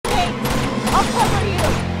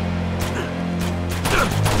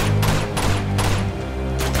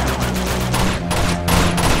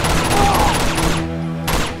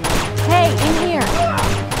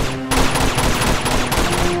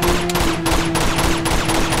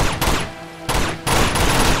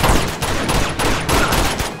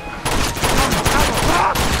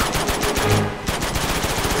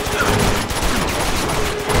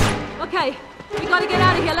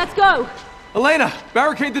Elena,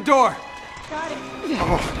 barricade the door. Got it.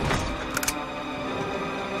 Oh.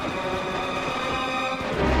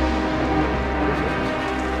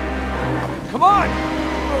 Come on!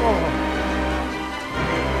 Oh.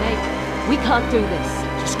 Nate, we can't do this.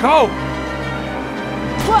 Just go!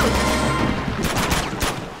 Whoa!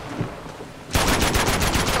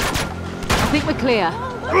 I think we're clear.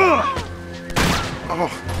 Oh.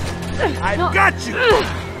 I've got you!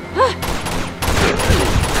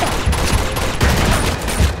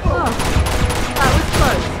 That was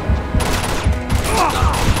close.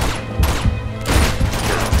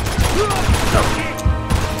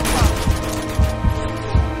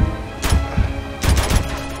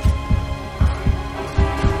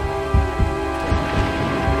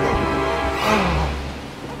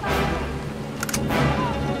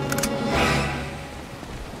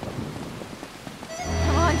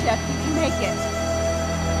 Come on, Jeff, you can make it.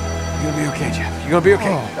 You're gonna be okay, Jeff. You're gonna be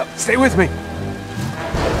okay. Stay with me.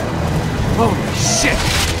 Holy shit!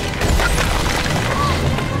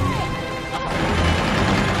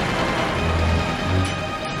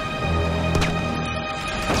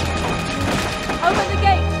 Open the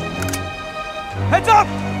gate! Heads up!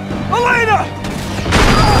 Elena!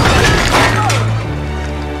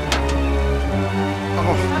 I'm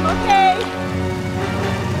okay.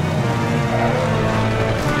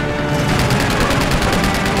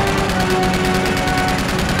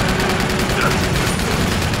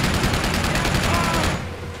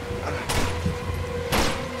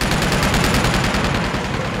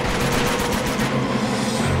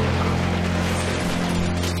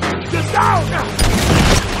 Get down!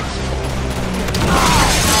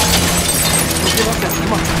 Give up now,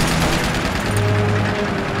 come on.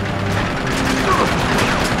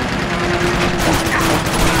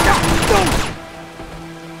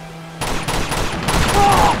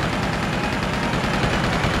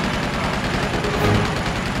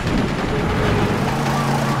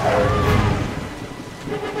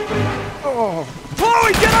 Oh.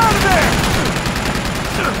 Chloe, get out of there!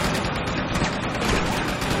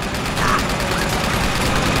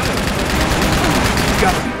 You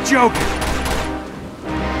gotta be joking.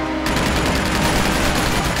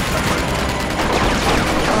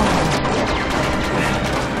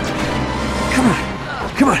 Come on.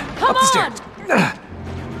 Come on. Come up the stairs.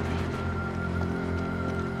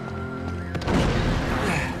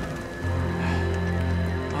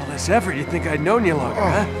 All this effort, you'd think I'd known you longer,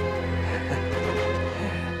 huh?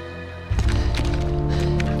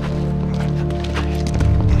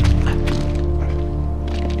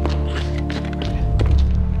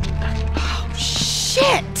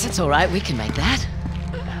 It's all right, we can make that.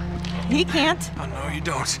 He can't. Oh, no, you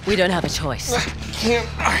don't. We don't have a choice. Can't.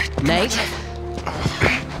 Nate?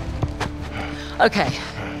 Okay,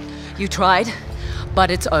 you tried,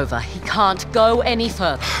 but it's over. He can't go any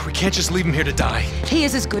further. We can't just leave him here to die. He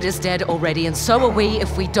is as good as dead already, and so are we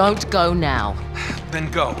if we don't go now.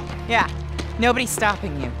 Then go. Yeah. Nobody's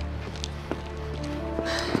stopping you.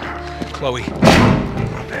 Chloe.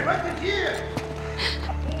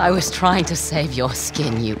 I was trying to save your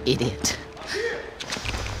skin, you idiot.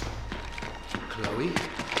 Chloe?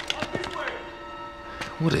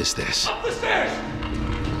 What is this? Up the stairs!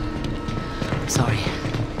 Sorry.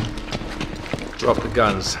 Drop the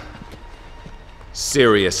guns.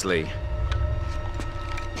 Seriously.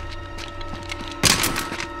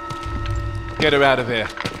 Get her out of here.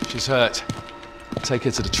 She's hurt. Take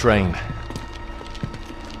her to the train.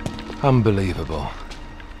 Unbelievable.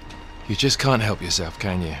 You just can't help yourself,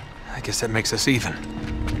 can you? I guess that makes us even.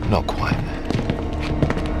 Not quite.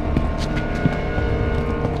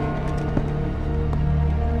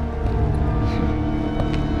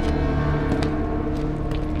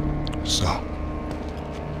 So,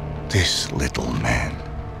 this little man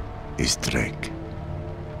is Drake.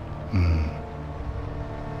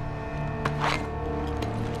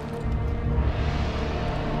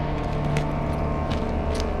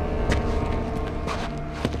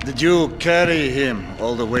 Did you carry him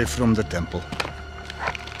all the way from the temple?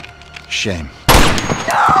 Shame.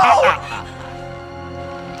 No!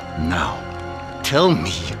 Now, tell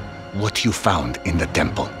me what you found in the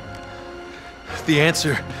temple. The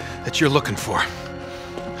answer that you're looking for.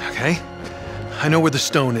 Okay? I know where the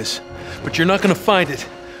stone is, but you're not gonna find it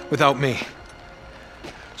without me.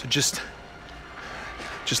 So just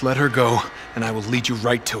let her go, and I will lead you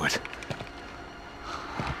right to it.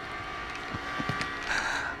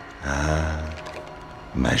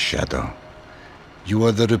 My shadow. You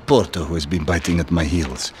are the reporter who has been biting at my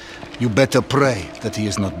heels. You better pray that he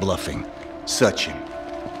is not bluffing. Search him.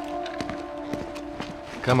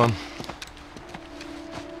 Come on.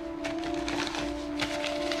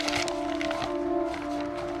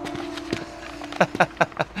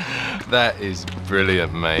 That is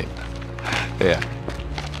brilliant, mate. Here.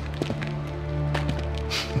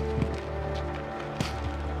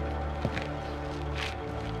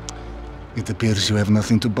 It appears you have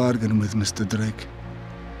nothing to bargain with, Mr. Drake.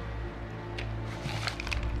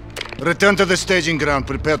 Return to the staging ground.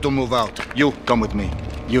 Prepare to move out. You, come with me.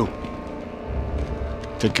 You.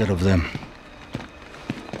 Take care of them.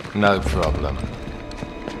 No problem.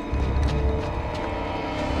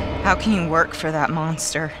 How can you work for that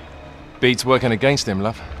monster? Beats working against him,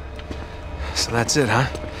 love. So that's it, huh?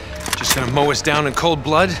 Just gonna mow us down in cold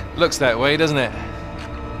blood? Looks that way, doesn't it?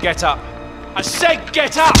 Get up. I said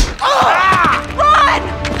get up! Run!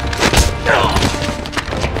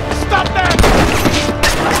 Stop there!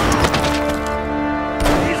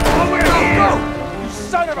 He's nowhere here! Go! You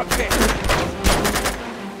son of a bitch!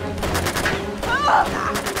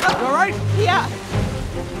 You all right? Yeah,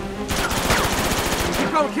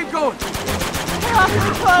 Keep going, keep going! they're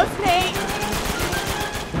awfully close, Nate.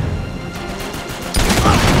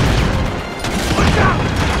 Watch out!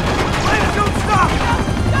 Lance, don't stop!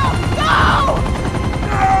 Go!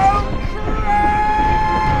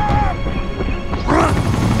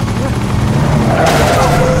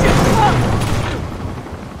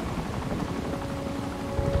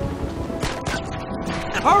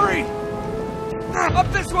 Hurry! Up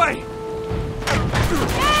this way! Nate!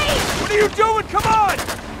 What are you doing? Come on!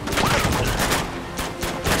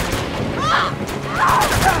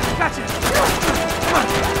 Gotcha! Come on!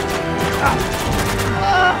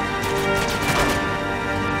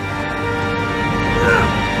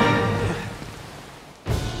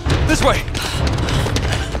 This way!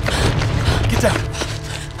 Get down!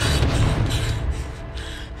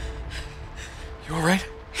 You alright?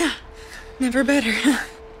 Never better.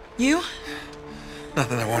 You?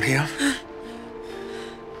 Nothing that won't heal.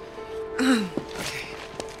 Okay.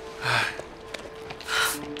 I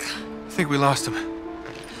think we lost him.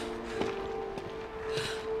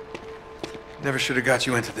 Never should have got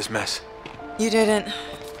you into this mess. You didn't.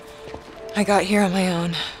 I got here on my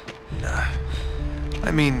own. Nah.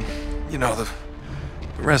 I mean, you know, the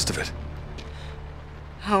rest of it.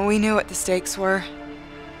 Oh, we knew what the stakes were.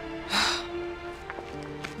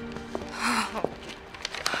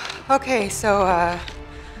 Okay, so,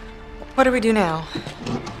 what do we do now?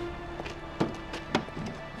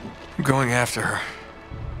 I'm going after her.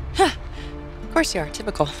 Of course you are,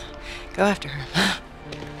 typical. Go after her.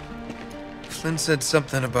 Flynn said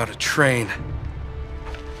something about a train.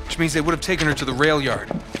 Which means they would have taken her to the rail yard.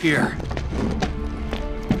 Here.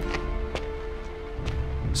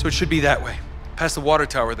 So it should be that way. Past the water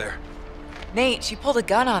tower there. Nate, she pulled a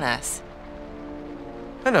gun on us.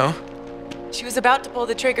 I know. She was about to pull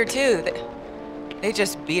the trigger, too. They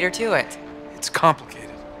just beat her to it. It's complicated.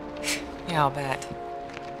 Yeah, I'll bet.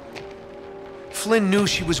 Flynn knew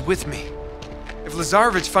she was with me. If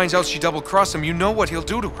Lazarevich finds out she double-crossed him, you know what he'll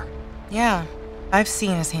do to her. Yeah, I've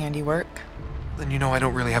seen his handiwork. Then you know I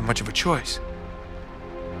don't really have much of a choice.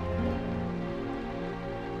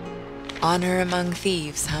 Honor among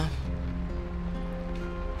thieves, huh?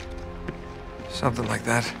 Something like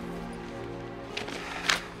that.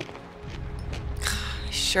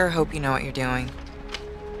 I sure hope you know what you're doing.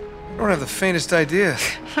 I don't have the faintest idea.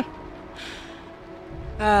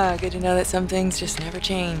 Good to know that some things just never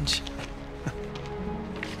change.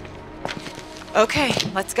 Okay,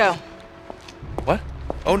 let's go. What?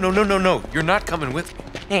 Oh, no, no, no, no. You're not coming with me.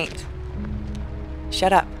 Nate,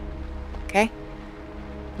 shut up, okay?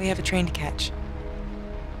 We have a train to catch.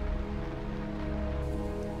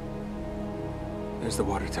 There's the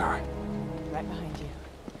water tower. Right behind you.